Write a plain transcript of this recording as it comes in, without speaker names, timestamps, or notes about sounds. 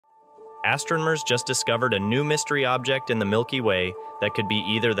Astronomers just discovered a new mystery object in the Milky Way that could be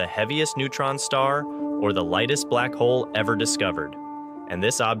either the heaviest neutron star or the lightest black hole ever discovered. And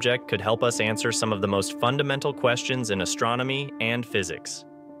this object could help us answer some of the most fundamental questions in astronomy and physics.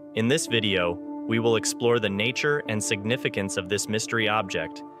 In this video, we will explore the nature and significance of this mystery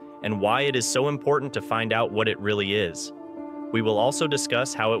object and why it is so important to find out what it really is. We will also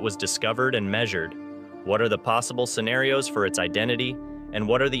discuss how it was discovered and measured, what are the possible scenarios for its identity, and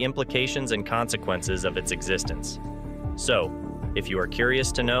what are the implications and consequences of its existence. So, if you are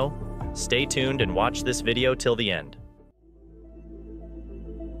curious to know, stay tuned and watch this video till the end.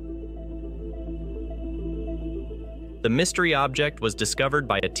 The mystery object was discovered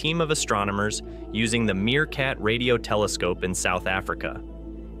by a team of astronomers using the Meerkat radio telescope in South Africa.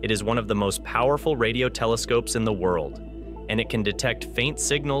 It is one of the most powerful radio telescopes in the world, and it can detect faint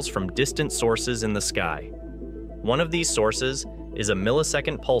signals from distant sources in the sky. One of these sources is a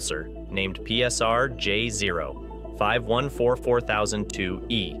millisecond pulsar named PSR J0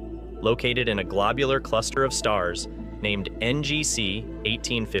 5144002e, located in a globular cluster of stars named NGC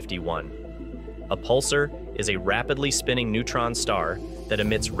 1851. A pulsar is a rapidly spinning neutron star that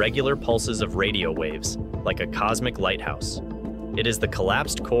emits regular pulses of radio waves, like a cosmic lighthouse. It is the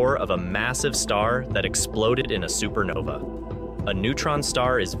collapsed core of a massive star that exploded in a supernova. A neutron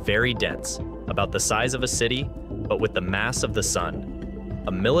star is very dense, about the size of a city, but with the mass of the sun.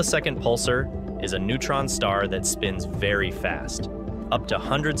 A millisecond pulsar is a neutron star that spins very fast, up to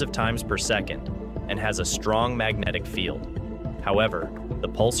hundreds of times per second, and has a strong magnetic field. However, the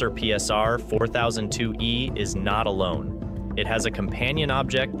pulsar PSR 4002e is not alone. It has a companion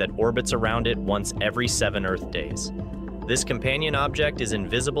object that orbits around it once every 7 Earth days. This companion object is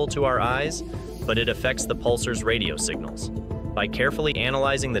invisible to our eyes, but it affects the pulsar's radio signals. By carefully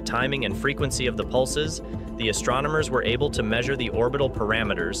analyzing the timing and frequency of the pulses, the astronomers were able to measure the orbital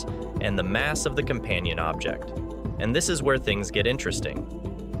parameters and the mass of the companion object. And this is where things get interesting.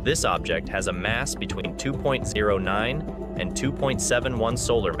 This object has a mass between 2.09 and 2.71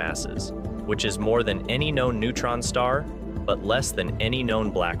 solar masses, which is more than any known neutron star, but less than any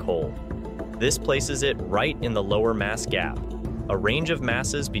known black hole. This places it right in the lower mass gap, a range of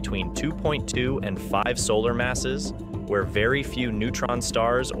masses between 2.2 and 5 solar masses, where very few neutron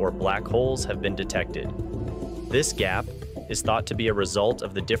stars or black holes have been detected. This gap is thought to be a result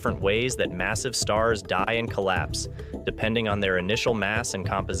of the different ways that massive stars die and collapse, depending on their initial mass and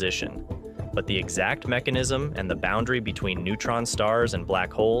composition. But the exact mechanism and the boundary between neutron stars and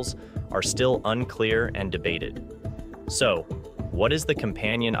black holes are still unclear and debated. So, what is the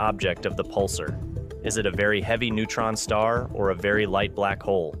companion object of the pulsar? Is it a very heavy neutron star or a very light black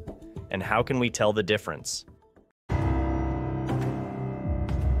hole? And how can we tell the difference?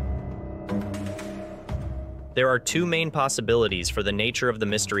 There are two main possibilities for the nature of the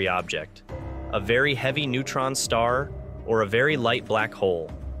mystery object: a very heavy neutron star or a very light black hole.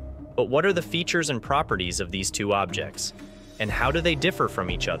 But what are the features and properties of these two objects, and how do they differ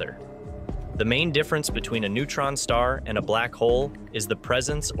from each other? The main difference between a neutron star and a black hole is the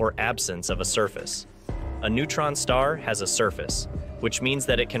presence or absence of a surface. A neutron star has a surface, which means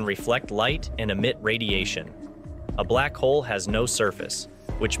that it can reflect light and emit radiation. A black hole has no surface,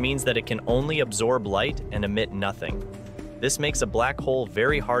 which means that it can only absorb light and emit nothing. This makes a black hole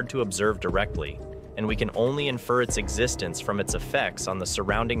very hard to observe directly, and we can only infer its existence from its effects on the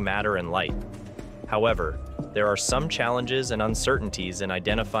surrounding matter and light. However, there are some challenges and uncertainties in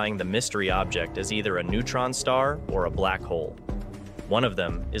identifying the mystery object as either a neutron star or a black hole. One of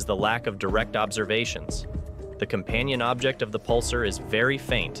them is the lack of direct observations. The companion object of the pulsar is very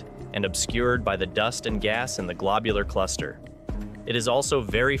faint and obscured by the dust and gas in the globular cluster. It is also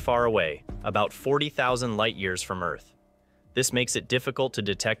very far away, about 40,000 light-years from Earth. This makes it difficult to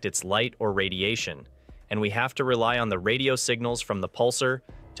detect its light or radiation, and we have to rely on the radio signals from the pulsar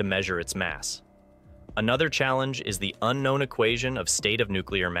to measure its mass. Another challenge is the unknown equation of state of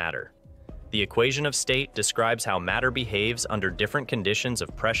nuclear matter. The equation of state describes how matter behaves under different conditions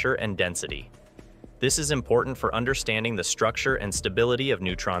of pressure and density. This is important for understanding the structure and stability of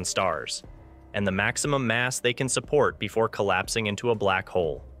neutron stars, and the maximum mass they can support before collapsing into a black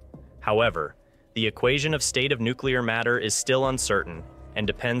hole. However, the equation of state of nuclear matter is still uncertain and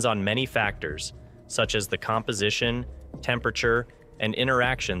depends on many factors, such as the composition, temperature, and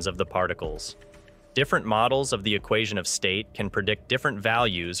interactions of the particles. Different models of the equation of state can predict different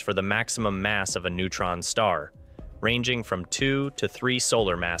values for the maximum mass of a neutron star, ranging from 2 to 3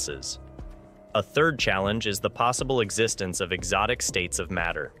 solar masses. A third challenge is the possible existence of exotic states of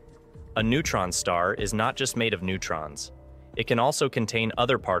matter. A neutron star is not just made of neutrons. It can also contain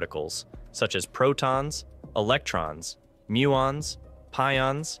other particles, such as protons, electrons, muons,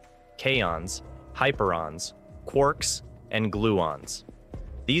 pions, kaons, hyperons, quarks, and gluons.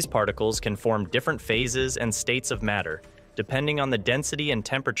 These particles can form different phases and states of matter, depending on the density and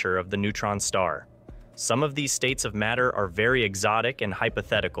temperature of the neutron star. Some of these states of matter are very exotic and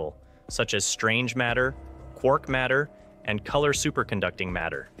hypothetical, such as strange matter, quark matter, and color superconducting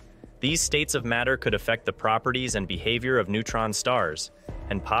matter. These states of matter could affect the properties and behavior of neutron stars,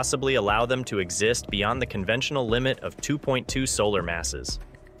 and possibly allow them to exist beyond the conventional limit of 2.2 solar masses.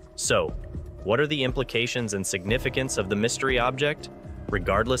 So, what are the implications and significance of the mystery object,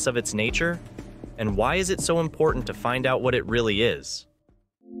 regardless of its nature? And why is it so important to find out what it really is?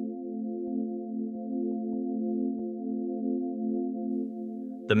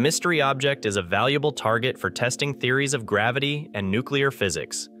 The mystery object is a valuable target for testing theories of gravity and nuclear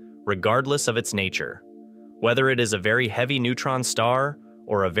physics, regardless of its nature. Whether it is a very heavy neutron star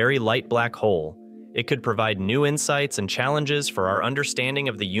or a very light black hole, it could provide new insights and challenges for our understanding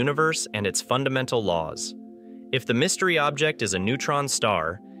of the universe and its fundamental laws. If the mystery object is a neutron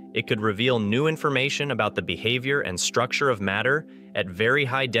star, it could reveal new information about the behavior and structure of matter at very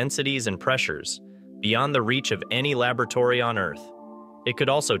high densities and pressures, beyond the reach of any laboratory on Earth. It could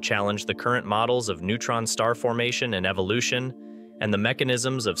also challenge the current models of neutron star formation and evolution, and the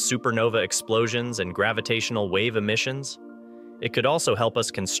mechanisms of supernova explosions and gravitational wave emissions. It could also help us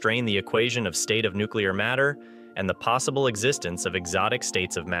constrain the equation of state of nuclear matter and the possible existence of exotic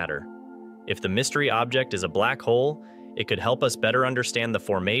states of matter. If the mystery object is a black hole, it could help us better understand the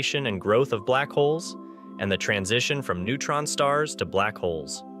formation and growth of black holes and the transition from neutron stars to black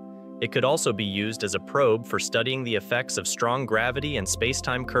holes. It could also be used as a probe for studying the effects of strong gravity and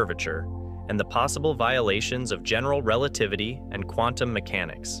spacetime curvature and the possible violations of general relativity and quantum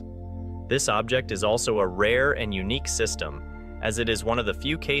mechanics. This object is also a rare and unique system, as it is one of the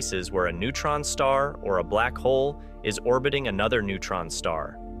few cases where a neutron star or a black hole is orbiting another neutron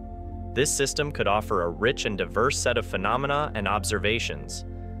star. This system could offer a rich and diverse set of phenomena and observations,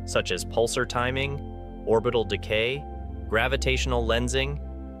 such as pulsar timing, orbital decay, gravitational lensing,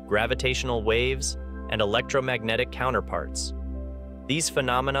 gravitational waves, and electromagnetic counterparts. These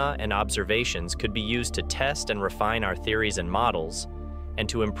phenomena and observations could be used to test and refine our theories and models, and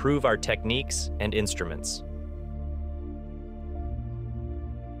to improve our techniques and instruments.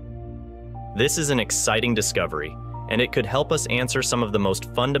 This is an exciting discovery, and it could help us answer some of the most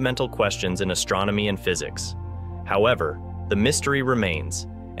fundamental questions in astronomy and physics. However, the mystery remains,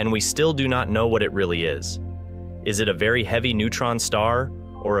 and we still do not know what it really is. Is it a very heavy neutron star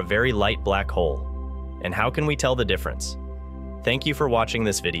or a very light black hole? And how can we tell the difference? Thank you for watching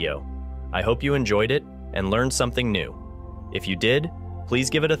this video. I hope you enjoyed it and learned something new. If you did, please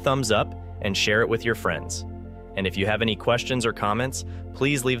give it a thumbs up and share it with your friends. And if you have any questions or comments,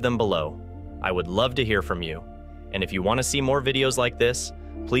 please leave them below. I would love to hear from you. And if you want to see more videos like this,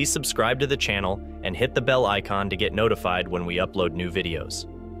 please subscribe to the channel and hit the bell icon to get notified when we upload new videos.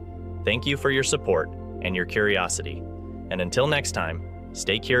 Thank you for your support and your curiosity. And until next time,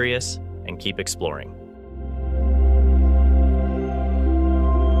 stay curious and keep exploring.